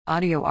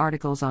Audio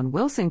articles on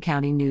Wilson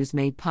County News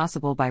made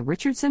possible by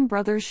Richardson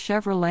Brothers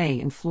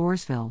Chevrolet in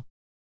Floresville.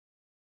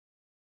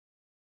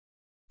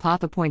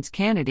 Poth appoints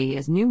Kennedy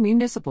as new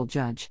municipal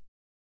judge.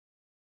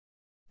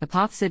 The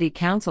Poth City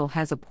Council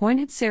has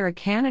appointed Sarah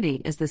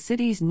Kennedy as the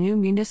city's new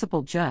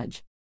municipal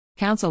judge.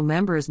 Council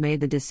members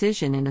made the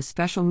decision in a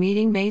special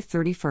meeting May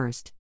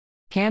 31st.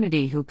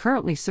 Kennedy, who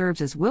currently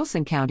serves as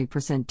Wilson County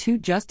Percent 2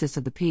 Justice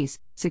of the Peace,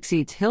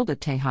 succeeds Hilda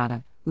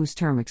Tejada, whose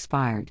term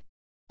expired.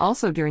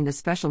 Also during the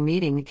special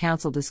meeting, the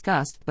council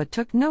discussed but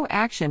took no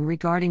action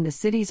regarding the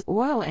city's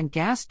oil and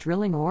gas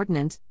drilling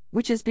ordinance,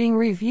 which is being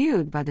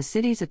reviewed by the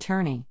city's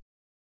attorney.